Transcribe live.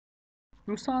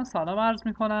دوستان سلام عرض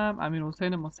می کنم. امیر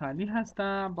حسین مسلی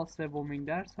هستم با سومین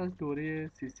درس از دوره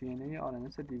CCNA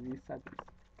آرامش 220.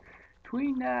 تو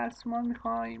این درس ما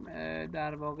میخوایم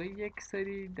در واقع یک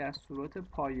سری دستورات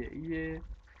پایه‌ای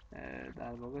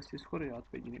در واقع سیسکو رو یاد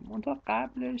بگیریم. منتها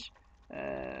قبلش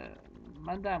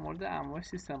من در مورد انواع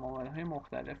سیستم عامل‌های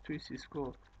مختلف توی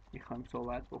سیسکو میخوایم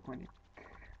صحبت بکنیم.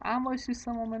 انواع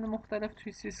سیستم عامل مختلف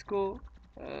توی سیسکو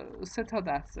سه تا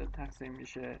دسته تقسیم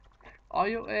میشه: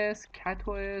 iOS،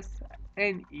 CatOS،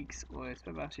 NXOS.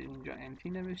 ببخشید اینجا NT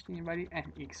نوشتیم ولی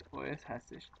NXOS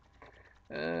هستش.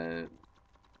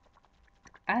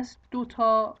 از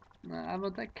دوتا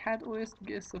البته کد او اس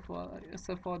دیگه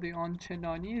استفاده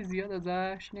آنچنانی زیاد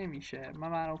ازش نمیشه. من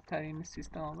معروف ترین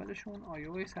سیستم عاملشون آی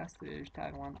او اس هستش.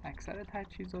 تقریبا اکثر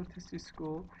تجهیزات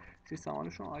سیسکو سیستم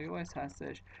عاملشون آی او اس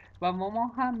هستش و ما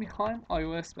هم میخوایم آی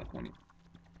او اس بخونیم.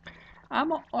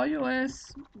 اما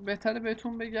iOS بهتره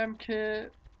بهتون بگم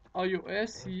که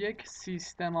iOS یک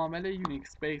سیستم عامل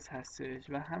یونیکس بیس هستش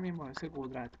و همین باعث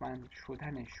قدرتمند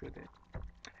شدنش شده.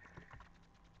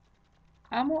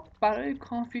 اما برای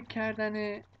کانفیگ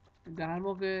کردن در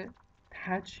واقع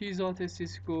تجهیزات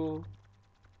سیسکو،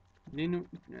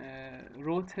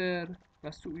 روتر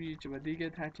و سویچ و دیگه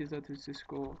تجهیزات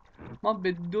سیسکو، ما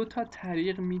به دو تا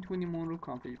طریق میتونیم اون رو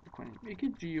کانفیگ بکنیم.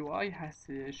 یکی جی او آی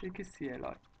هستش، یکی سی ال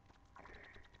آی.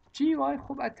 جی او آی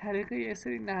خب از طریق یه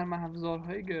سری نرم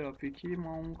افزارهای گرافیکی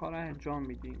ما اون کار رو انجام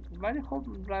میدیم، ولی خب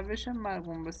روش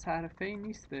مرقوم به صرفه ای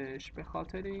نیستش، به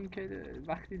خاطر اینکه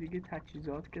وقتی دیگه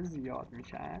تجهیزات که زیاد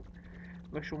میشن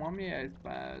و شما میایید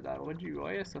در واقع جی او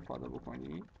آی استفاده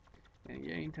بکنی، یعنی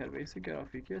یه اینترفیس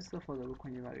گرافیکی استفاده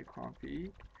بکنی برای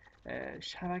کانفیگ،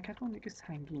 شبکتون دیگه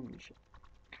سنگین میشه.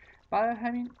 برای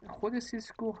همین خود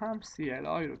سیسکو هم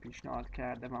CLI رو پیشنهاد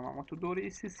کرده و ما تو دوره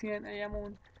CCNA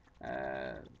همون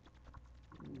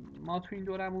ما تو این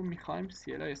دورمون میخوایم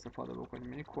CLI استفاده بکنیم،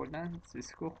 یعنی کلا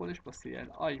سیسکو خودش با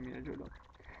CLI میره جلو.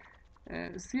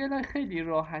 CLI خیلی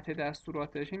راحته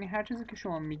دستوراتش، یعنی هر چیزی که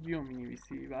شما میگی و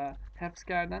مینویسی و حفظ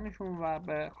کردنشون و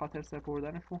به خاطر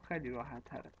سپردنشون خیلی راحت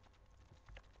تره.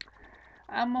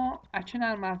 اما از چه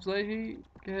نرم افزاری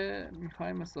که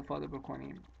میخوایم استفاده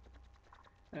بکنیم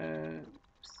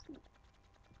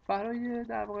برای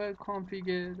در واقع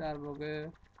کانفیگ در واقع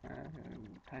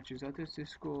تجهیزات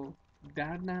سیسکو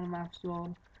در نرم افزار،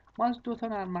 ما از دو تا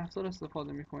نرم افزار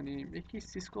استفاده میکنیم. یکی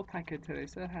سیسکو پکت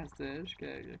تریسر هستش که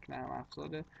یک نرم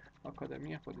افزار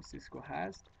آکادمی خود سیسکو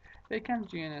هست، یکم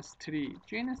GNS3.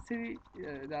 GNS3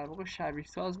 در واقع شبیه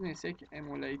ساز نیست، یک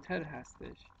امولیتر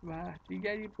هستش و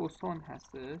دیگری بوسون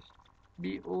هستش،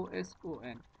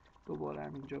 BOSON. دوباره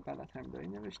هم اینجا غلط املایی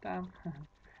نوشتم.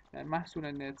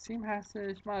 محصول نتسیم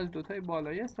هستش. ما از دوتای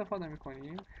بالایی استفاده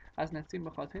میکنیم. از نتسیم به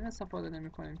خاطر این استفاده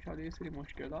نمیکنیم که حالا یه سری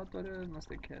مشکلات داره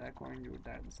مثل کرک و اینجور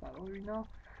دردسر و اینا.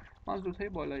 ما از دوتای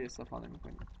بالایی استفاده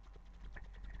میکنیم.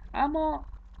 اما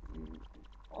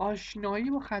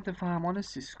آشنایی با خط فهمان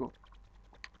سیسکو،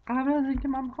 قبل از اینکه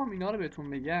من بخوام اینا رو بهتون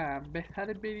بگم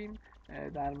بهتره بریم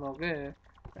در واقع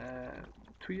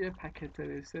توی پکت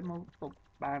تریسر ما با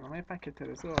برنامه پکت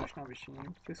تریسر آشنا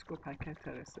بشیم. سیسکو پکت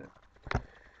تریسر.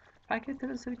 پکت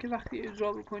تریسر که وقتی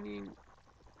اجرا بکنیم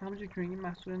همونجور که میگیم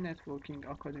محصول نتورکینگ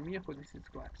آکادمی خود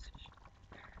سیسکو هستش.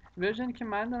 ورژنی که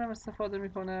من دارم استفاده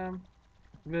میکنم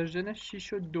ورژن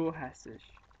 6.2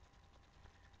 هستش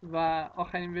و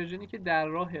آخرین ورژنی که در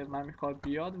راه من میخواد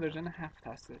بیاد ورژن 7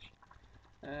 هستش.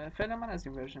 فعلا من از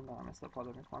این ورژن دارم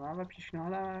استفاده میکنم و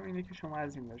پیشنهادم هم اینه که شما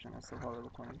از این ورژن استفاده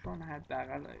بکنید، چون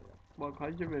حداقل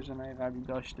باگ‌هایی که ورژن‌های قبلی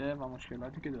داشته و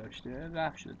مشکلاتی که داشته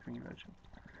رفع شده تو این ورژن.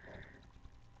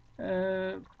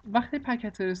 وقتی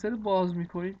پکت تریسر رو باز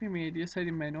میکنید میبینید یه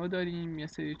سری منو داریم، یه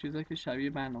سری چیزا که شبیه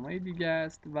برنامه دیگه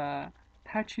است و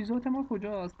تجهیزات ما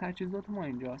کجاست؟ تجهیزات ما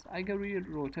اینجاست. اگر روی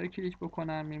روتر کلیک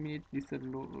بکنم میبینید لیست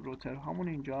روتر هامون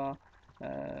اینجا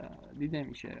دیده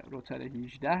میشه. روتر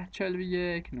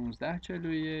 1841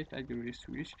 1941. اگر روی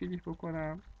سویچ کلیک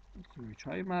بکنم سویچ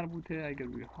های مربوطه. اگر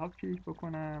روی هاب کلیک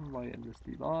بکنم وایرلس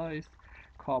دیوایس.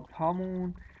 کابل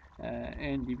هامون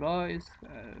ان دیوایس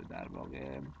در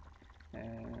واقع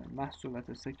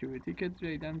محصولات سکیوریتی که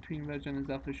جدیدن تو این ورژن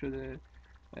اضافه شده،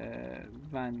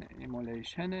 ون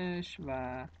ایمولیشنش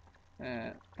و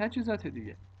تجهیزات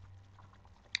دیگه.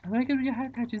 و اگر روی هر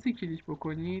تجهیزی کلیک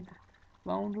بکنید و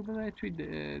اون رو ببرید توی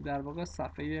در واقع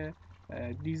صفحه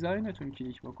دیزاینتون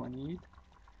کلیک بکنید،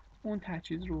 اون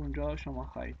تجهیز رو اونجا شما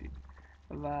خواهید دید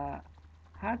و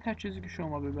هر تجهیزی که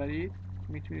شما ببرید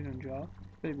میتونید اونجا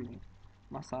ببینید.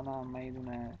 مثلا من یه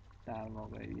دونه در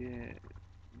واقع یه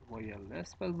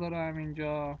وایرلس بذارم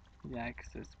اینجا، یه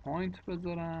اکسس پوینت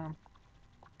بذارم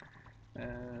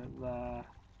و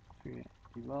توی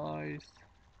دیوایس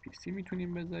پی سی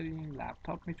میتونیم بذاریم،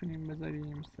 لپتاپ میتونیم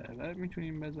بذاریم، سرور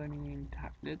میتونیم بذاریم،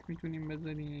 تبلت میتونیم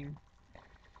بذاریم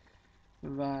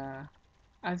و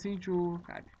از این جور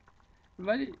قبیل.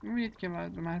 ولی میبینید که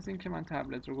به محض اینکه من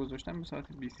تبلت رو گذاشتم به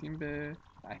صورت بیسیم به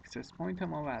اکسس پوینت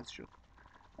ما وصل شد.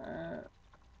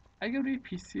 اگر روی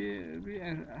پی سی روی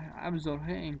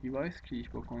ابزارهای این دیوایس کلیک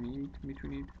بکنید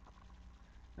میتونید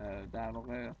در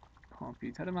واقع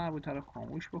کامپیوتر مربوطه رو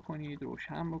خاموش بکنید،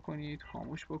 روشن بکنید،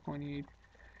 خاموش بکنید،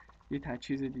 یه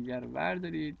تجهیز دیگر رو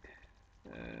بردارید،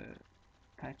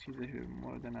 تجهیز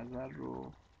مورد نظر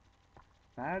رو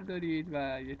بردارید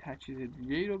و یه تجهیز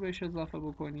دیگه ای رو بهش اضافه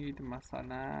بکنید،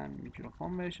 مثلا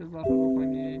میکروفون بهش اضافه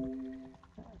بکنید،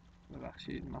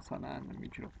 مثلا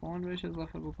میکروفون بهش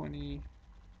اضافه بکنید،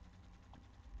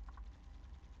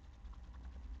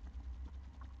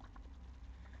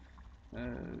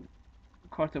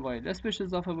 کارت وایرلس بهش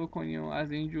اضافه بکنی و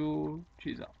از اینجور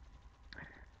چیزا.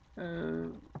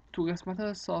 تو قسمت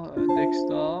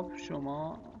دسکتاپ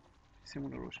شما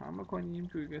پیسیمون رو روشن بکنیم.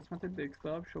 توی قسمت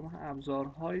دسکتاپ شما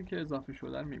ابزارهایی که اضافه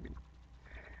شده رو میبینید.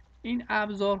 این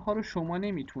ابزارها رو شما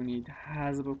نمیتونید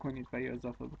حذف کنید و یا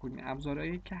اضافه بکنید.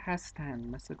 ابزارهایی که هستن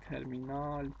مثل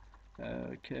ترمینال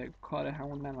که کار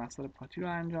همون نرم افزار پاتی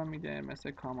رو انجام میده،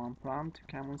 مثل کامان پرامپت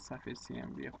که همون صفحه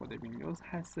CMD خود ویندوز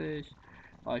هستش،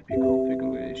 IP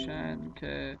configuration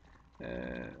که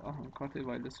کارت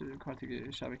وایرلس،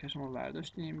 کارت شبکه شما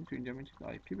برداشتیم، تو اینجا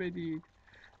میتونید IP بدید.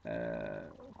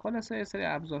 خلاصه یه سری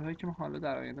ابزارهایی که ما حالا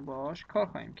در آینده باهاش کار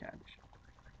خواهیم کردش.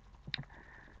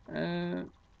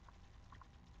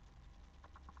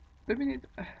 ببینید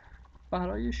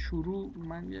برای شروع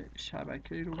من یه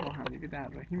شبکه رو با هم دیگه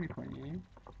طراحی میکنیم.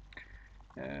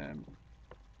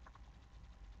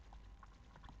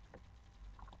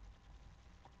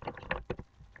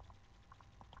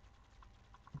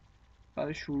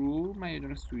 برای شروع من یه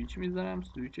دونه سویچ میذارم،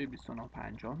 سویچ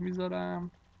 2950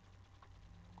 میذارم،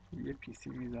 یه پی سی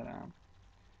میذارم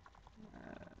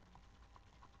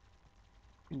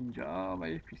اینجا و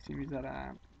یه پی سی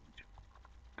میذارم.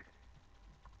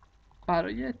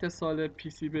 برای اتصال پی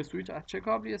سی به سویچ از چه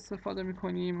کابلی استفاده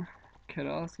میکنیم؟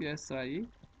 کراس یا استرایی؟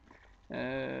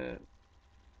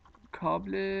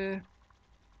 کابل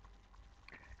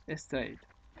استرایت.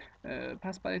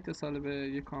 پس برای اتصال به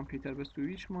یک کامپیوتر به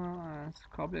سویچ ما از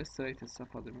کابل استریت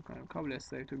استفاده میکنیم. کابل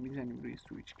استریت رو میزنیم روی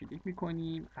سویچ، کلیک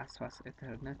میکنیم، از فاز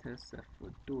اترنت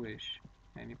 02ش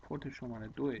یعنی پورت شماره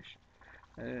 2ش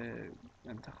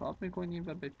انتخاب میکنیم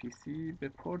و به پی سی به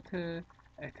پورت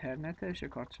اترنتش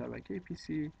کارت شبکه پی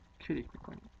سی کلیک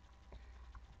میکنیم.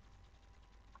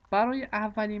 برای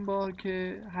اولین بار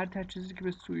که هر تجهیزی که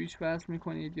به سویچ وصل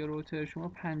میکنید یا روتر، شما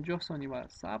 50 ثانیه باید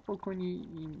صبر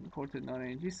بکنید این پورت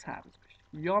نارنجی سبز بشه،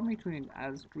 یا میتونید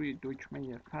از روی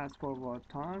دکمه فست فوروارد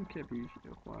تایم که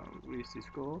روی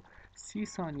سیسکو 30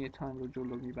 ثانیه تایم رو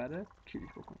جلو میبره کلیک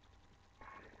بکنید.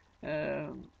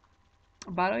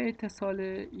 برای اتصال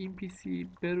این پی سی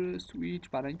به سویچ،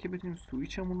 برای اینکه بتونیم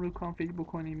سویچمون رو کانفیگ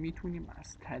بکنیم، میتونیم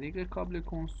از طریق کابل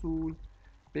کنسول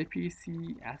به پی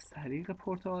سی از طریق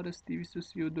پورت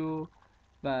RS232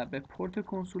 و به پورت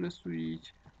کنسول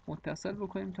سویچ متصل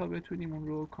بکنیم تا بتونیم اون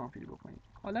رو کانفیگ بکنیم.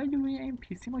 حالا اگه روی این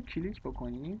پی سی ما کلیک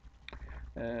بکنیم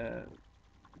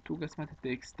تو قسمت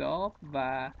دسکتاپ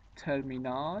و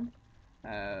ترمینال،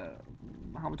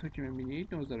 همونطور که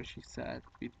میبینید 9600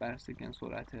 بیت بر سکند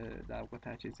سرعت در واقع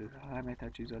همه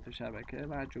تجهیزات شبکه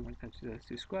و جمله تجهیزات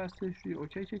سیسکو هستش. روی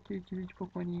اوکی که کلیک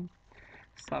بکنیم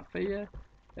صفحه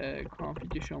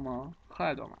کانفیگ شما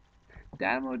خواهد آمد.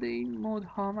 در مورد این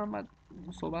مودها من باید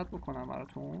صحبت بکنم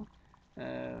براتون.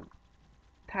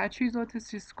 تجهیزات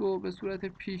سیسکو به صورت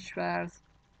پیش‌فرض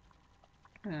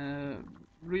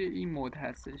روی این مود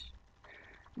هستش.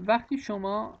 وقتی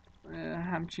شما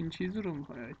همچین چیزی رو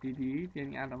دیدید،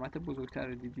 یعنی علامت بزرگتر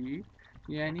رو دیدید،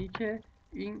 یعنی که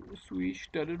این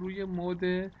سویچ داره روی مود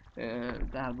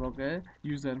در واقع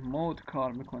یوزر مود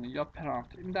کار میکنه یا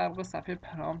پرامپت. این در واقع صفحه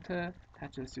پرامپت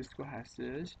تجهیز سیسکو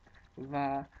هستش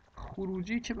و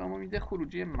خروجی که به ما میده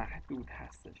خروجی محدود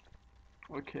هستش.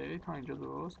 اوکی تا اینجا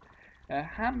درست؟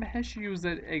 هم بهش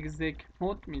یوزر اگزیک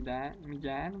مود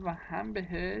میگن و هم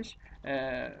بهش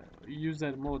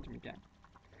یوزر مود میگن.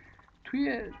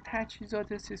 توی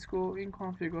تجهیزات سیسکو این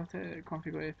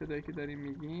کانفیگای ابتدایی که داریم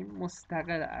میگیم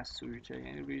مستقل از سویچه،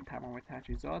 یعنی روی تمام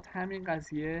تجهیزات همین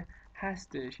قضیه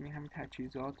هستش، یعنی همین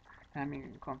تجهیزات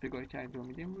همین کانفیگایی که انجام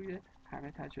میدیم روی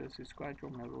همه تجهیزات سیسکو از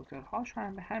جمله روترهاش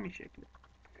هم به همین شکله.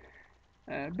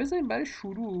 بذاریم برای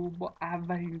شروع با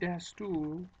اولین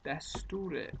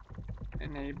دستور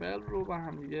enable رو با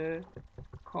هم دیگه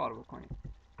کار بکنیم.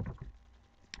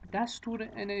 دستور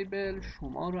enable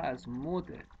شما رو از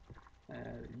مود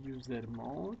یوزر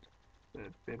مود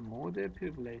به مود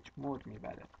پریویلیج مود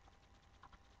میبره.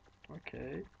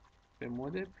 اوکی، به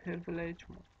مود پریویلیج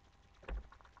مود.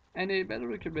 انیبل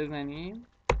رو که بزنیم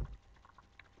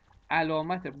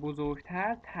علامت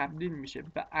بزرگتر تبدیل میشه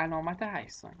به علامت 8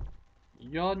 ثانیه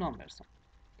یا نامبر ساین.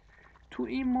 تو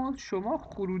این مود شما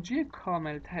خروجی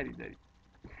کامل تری دارید.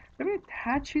 ببینید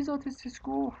تجهیزات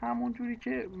سیسکو همون جوری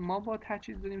که ما با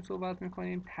تجهیز داریم صحبت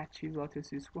میکنیم، تجهیزات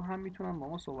سیسکو هم میتونن با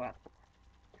ما صحبت کنن.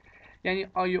 یعنی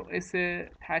iOS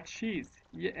تجهیز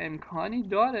یه امکانی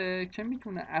داره که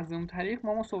میتونه از اون طریق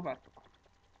ما صحبت بکنه.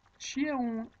 چیه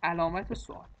اون؟ علامت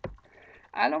سوال.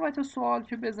 علامت سوال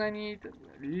که بزنید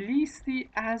لیستی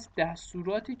از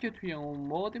دستوراتی که توی اون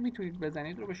مود میتونید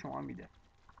بزنید رو به شما میده.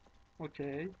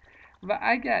 اوکی، و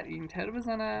اگر اینتر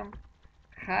بزنم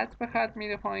خط به خط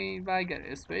میره پایین و اگر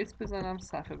اسپیس بزنم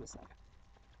صفحه به صفحه.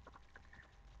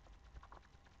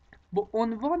 با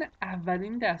عنوان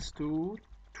اولین دستور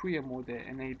توی مود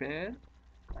انیبل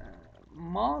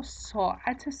ما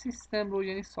ساعت سیستم رو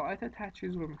یعنی ساعت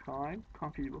تجهیز رو میخوایم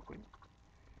کانفیگ بکنیم.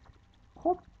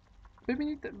 خب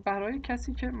ببینید برای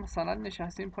کسی که مثلا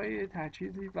نشستین پای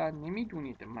تجهیزی و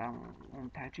نمیدونید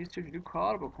اون تجهیز چجوری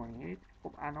کار بکنید،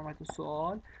 خب علامت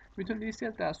سوال میتونید لیستی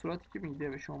از دستوراتی که میده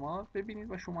به شما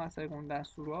ببینید و شما از طریق اون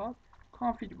دستورات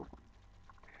کانفیگ بکنید.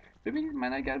 ببینید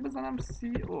من اگر بزنم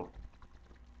CO،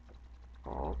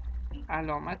 خب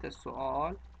علامت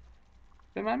سوال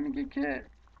به من میگه که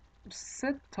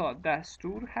 3 تا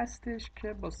دستور هستش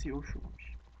که با CO شروع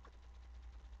میشه.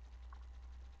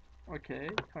 اوکی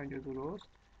تا اینجا درست.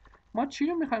 ما چی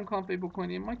رو میخوایم کانفیگ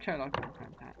بکنیم؟ ما کلاک رو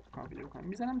میخوایم کانفیگ بکنیم.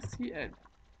 میزنم CL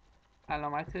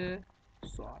علامت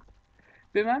سوال.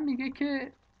 به من میگه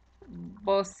که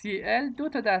با CL 2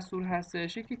 تا دستور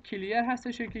هستش، یکی کلیر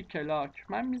هستش یکی کلاک.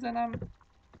 من میزنم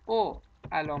O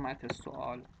علامت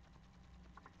سوال.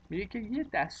 میگه که یه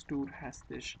دستور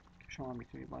هستش که شما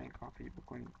میتونید با این کانفیگ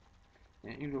بکنید،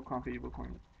 این رو کانفیگ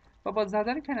بکنید و با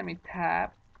زدن کلمه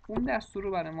تب اون دستور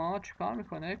رو برای ما چیکار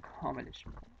میکنه؟ کاملش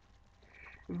میکنه.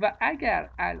 و اگر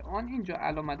الان اینجا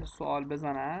علامت سوال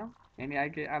بزنم، یعنی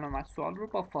اگه علامت سوال رو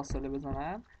با فاصله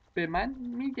بزنم، به من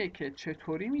میگه که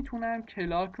چطوری میتونم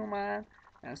کلاک رو من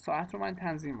ساعت رو من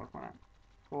تنظیم بکنم.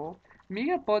 خب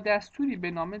میگه با دستوری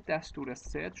به نام دستور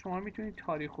ست شما میتونید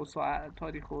تاریخ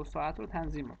و ساعت رو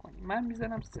تنظیم بکنید. من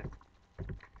میزنم ست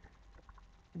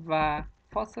و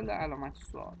فاصله علامت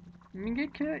سوال. میگه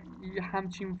که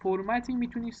همچین فرمتی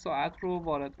میتونی ساعت رو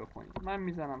وارد بکنید. من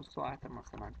میزنم ساعت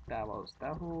مثلا 12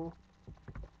 و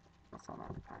مثلا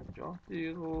 50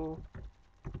 دقیقه و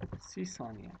 30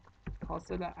 ثانیه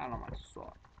فاصله علامت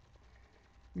سوال.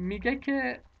 میگه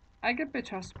که اگه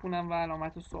بچسبونم و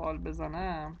علامت سوال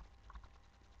بزنم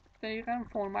دقیقا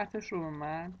فرمتش رو به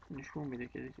من نشون میده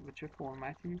که با چه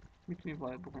فرمتی میتونیم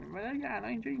وارد بکنیم. ولی اگه الان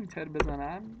اینجا اینتر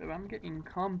بزنم به من میگه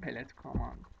incomplete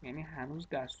command، یعنی هنوز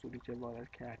دستوری که وارد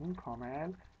کردیم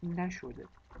کامل نشده.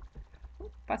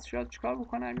 پس شاید چیکار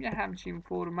بکنم؟ یه همچین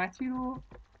فرمتی رو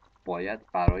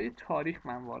باید برای تاریخ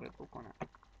من وارد بکنم،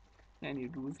 یعنی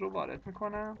روز رو وارد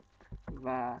میکنم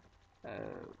و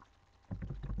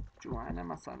جوان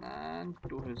مثلا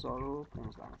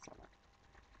 2015 مثلا.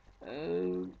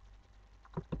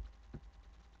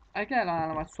 اگه الان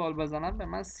علامت سوال بزنم به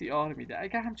من CR میده.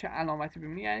 اگه همچه علامتی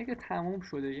ببینی یعنی که تموم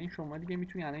شده، یعنی شما دیگه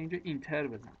میتونی الان اینجا اینتر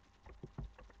بزن.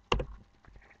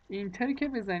 اینتر که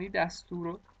بزنی دستور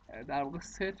رو در واقع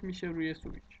ست میشه روی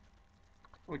سویچ.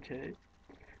 اوکی،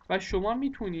 و شما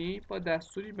میتونی با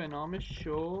دستوری به نام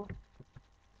شو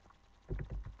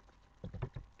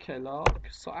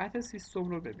کلاک ساعت سیستم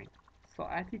رو ببین،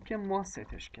 ساعتی که ما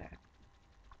ستش کردیم.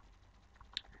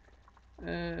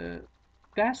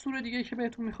 دستور دیگه که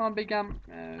بهتون میخوام بگم،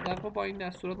 در واقع با این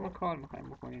دستورات ما کار میخوایم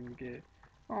بکنیم دیگه.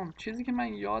 چیزی که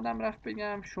من یادم رفت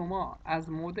بگم، شما از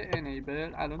مود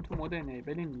انیبل، الان تو مود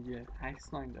انیبل دیگه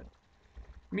 8 لاین داره،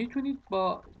 میتونید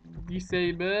با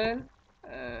دیسیبل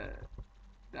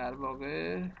در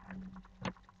واقع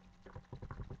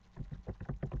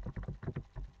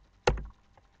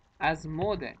از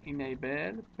مود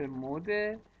انیبل به مود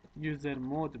یوزر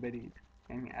مود برید،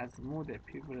 یعنی از مود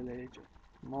پریویلیج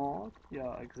مود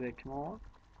یا اگزیک مود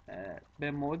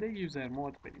به مود یوزر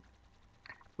مود برید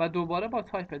و دوباره با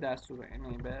تایپ دستور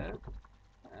انیبل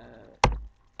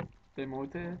به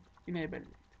مود انیبل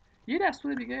برید. یه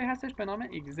دستور دیگه هستش به نام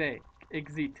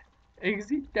اگزیت.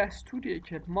 اگزیت دستوریه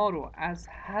که ما رو از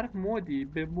هر مودی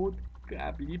به مود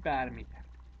قبلی برمیگرده.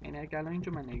 یعنی اگر الان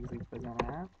اینجا من اگزیت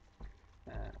بزنم،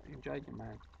 اینجا اگه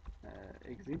من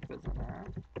اگزیت بزنم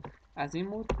از این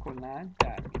مود کلا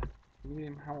در میاد،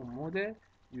 میریم همون مود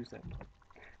یوزر مود.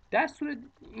 دستور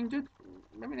اینجا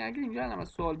ببینید اگه اینجا علامت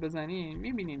سوال بزنین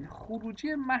میبینین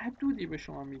خروجی محدودی به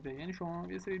شما میده. یعنی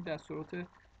شما یه سری دستورات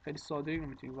خیلی ساده ای رو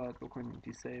میتونید وارد بکنید: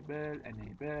 دیسیبل،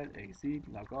 انیبل، اگزیت،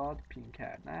 لاگات، پین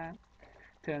کردن،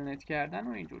 ترنت کردن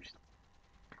و اینجور چیزا.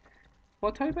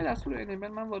 با تایپ دستور انیبل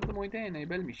من وارد محیط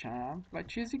انیبل میشم و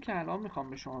چیزی که الان میخوام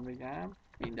به شما بگم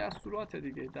این دستورات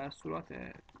دیگه، دستوراتی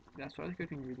که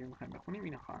تو این ویدیو میخوایم بخونیم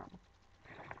اینو خواهم.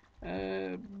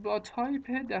 با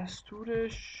تایپ دستور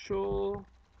شو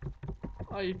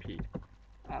آی پی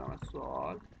علامت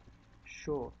سوال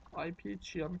شو آی پی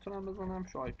چیا میتونم بزنم؟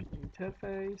 شو آی پی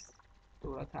اینترفیس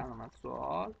دورت علامت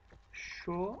سوال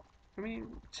شو. ببین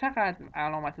چقدر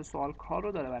علامت سوال کار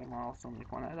رو داره برای ما آسان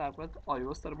میکنه. در واقع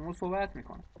آیوس داره با ما صحبت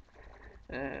میکنه.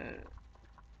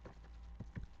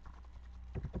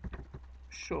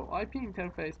 شو آی پی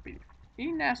اینترفیس بریف.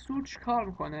 این دستور چی کار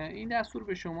میکنه؟ این دستور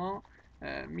به شما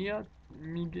میاد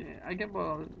میگه اگه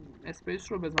با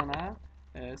اسپیس رو بزنم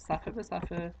صفحه به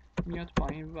صفحه میاد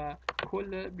پایین و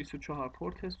کل 24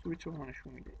 پورت سویچ رو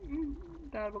نشون میده. این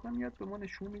در واقع میاد به ما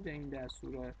نشون میده این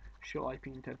دستور شو آی پی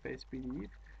اینترفیس بریف.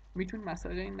 میتونیم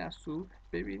مثلا این دستور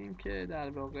ببینیم که در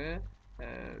واقع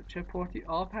چه پورتی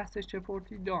آپ هستش چه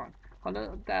پورتی دان.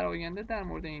 حالا در آینده در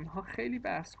مورد اینها خیلی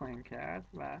بحث خواهیم کرد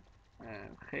و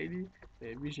خیلی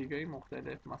ویژگی‌های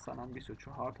مختلف، مثلا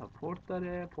 24 تا پورت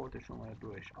داره، پورت شماره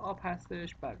 2ش آپ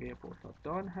هستش، بقیه پورت ها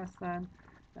دان هستن،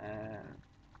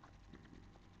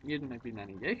 یه دونه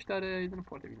بیننی یک داره، یه دونه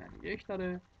پورت بیننی یک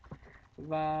داره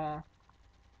و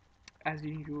از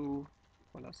اینجور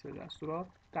خلاصه دستورات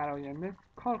در آینده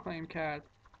کار خواهیم کرد.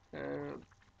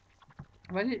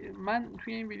 ولی من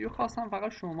توی این ویدیو خواستم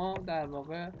فقط شما در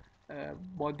واقع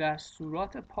با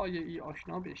دستورات پایه ای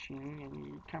آشنا بشین،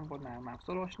 یعنی یکم با نرم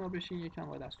افزار آشنا بشین، یکم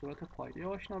با دستورات پایه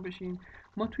آشنا بشین.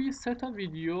 ما توی 3 تا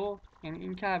ویدیو، یعنی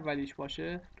این که اولیش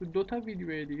باشه، تو 2 تا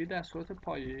ویدیو دیگه دستورات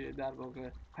پایه در واقع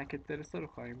پکت تریسر رو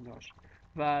خواهیم داشت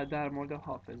و در مورد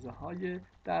حافظه های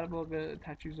در واقع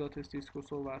تجهیزات سیسکو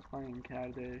صحبت خواهیم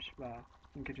کردش و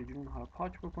اینکه چجوری اونها رو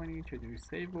پاک بکنیم، چجوری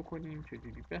سیو بکنیم،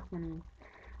 چجوری بخونیم،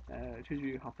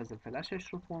 چجوری حافظه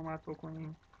فلشش رو فرمت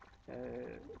بکنیم.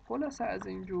 خلاصه از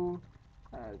اینجور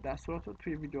دستورات رو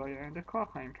توی ویدیوهای آینده کار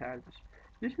خواهیم کردش.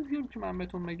 یه چیزی که من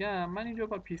بهتون بگم، من اینجا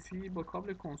با پی سی با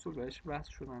کابل کنسول بهش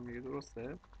وصل شدم دیگه،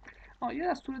 درسته؟ یه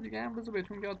دستور دیگه هم بذار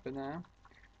بهتون یاد بدم.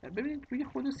 ببینید روی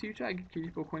خود سویچ اگه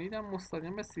کلیک بکنید هم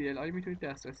مستقیم به CLI میتونید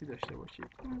دسترسی داشته باشید.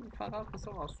 این فقط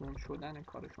واسه آسون شدن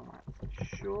کار شما هست.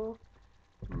 شو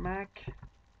مک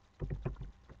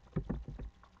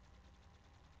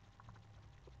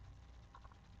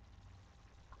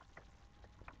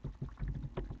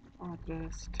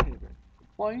آدرس تیبل.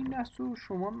 با این دستور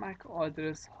شما مک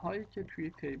آدرس هایی که توی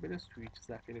تیبل سویچ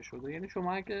ذخیره شده، یعنی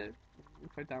شما اگه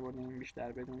میخواید در مورد این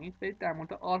بیشتر بدونید برید در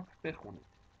مورد آرپ بخونید.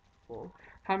 خب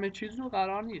همه چیز رو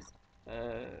قرار نیست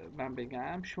من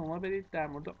بگم، شما برید در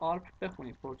مورد آرپ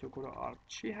بخونید پروتکل آرپ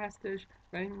چی هستش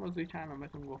و این موضوعی که الان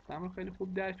بهتون گفتم رو خیلی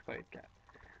خوب درک خواهید کرد.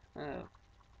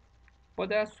 با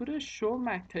دستور شو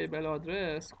مک تیبل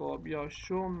آدرس خب یا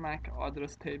شو مک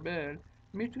آدرس تیبل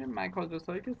میتونید مک آدرس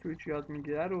هایی که سویچ یاد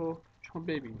میگیره رو شما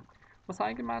ببینید. مثلا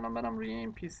اگه من الان برم روی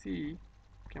این پی سی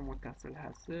که متصل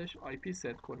هستش آی پی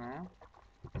ست کنم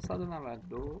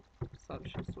 192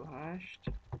 168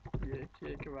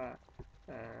 یک و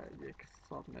یک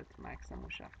سابنت مکس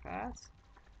مشخص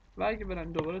و اگه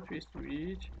برن دوباره توی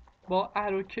سویچ با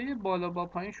اروکه بالا با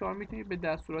پایین شما میتونید به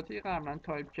دستوراتی که قبلا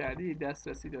تایپ کردی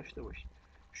دسترسی داشته باشید.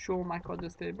 شو مک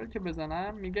آدرس تیبل که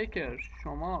بزنم میگه که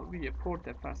شما روی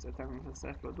پورت فصل ترمینال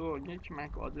 02 یک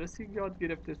مک آدرسی یاد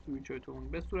گرفته سویچتون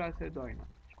به صورت داینامیک.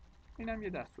 اینم یه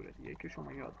دستور دیگه که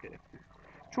شما یاد گرفتید.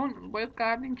 چون باید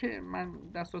قبل اینکه من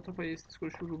دستورات پای سیسکو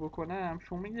رو شروع بکنم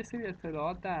شما یه سری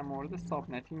اطلاعات در مورد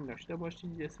سابنتینگ داشته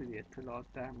باشید، یه سری اطلاعات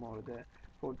در مورد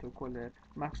پروتکل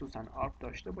مخصوصا آرپ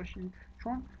داشته باشید،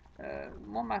 چون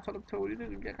ما مطالب تئوری رو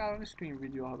دیگه قرار نیست تو این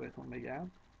ویدیوها بهتون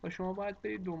بگم و شما باید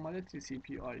برید دنبال TCP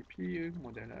IP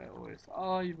مدل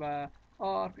OSI و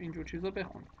آرپ اینجور چیزا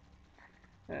بخونید.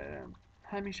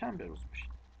 همیشه هم بروز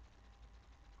باشید.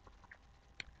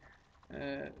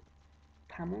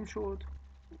 تموم شد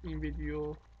این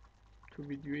ویدیو. تو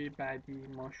ویدیوی بعدی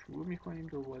ما شروع میکنیم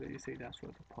دوباره یه سری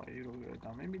دستورات پایه رو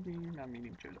ادامه میدیم و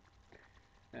میریم جلو.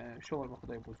 شما رو به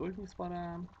خدای بزرگ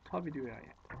میسپارم تا ویدیوی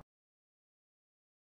آینده.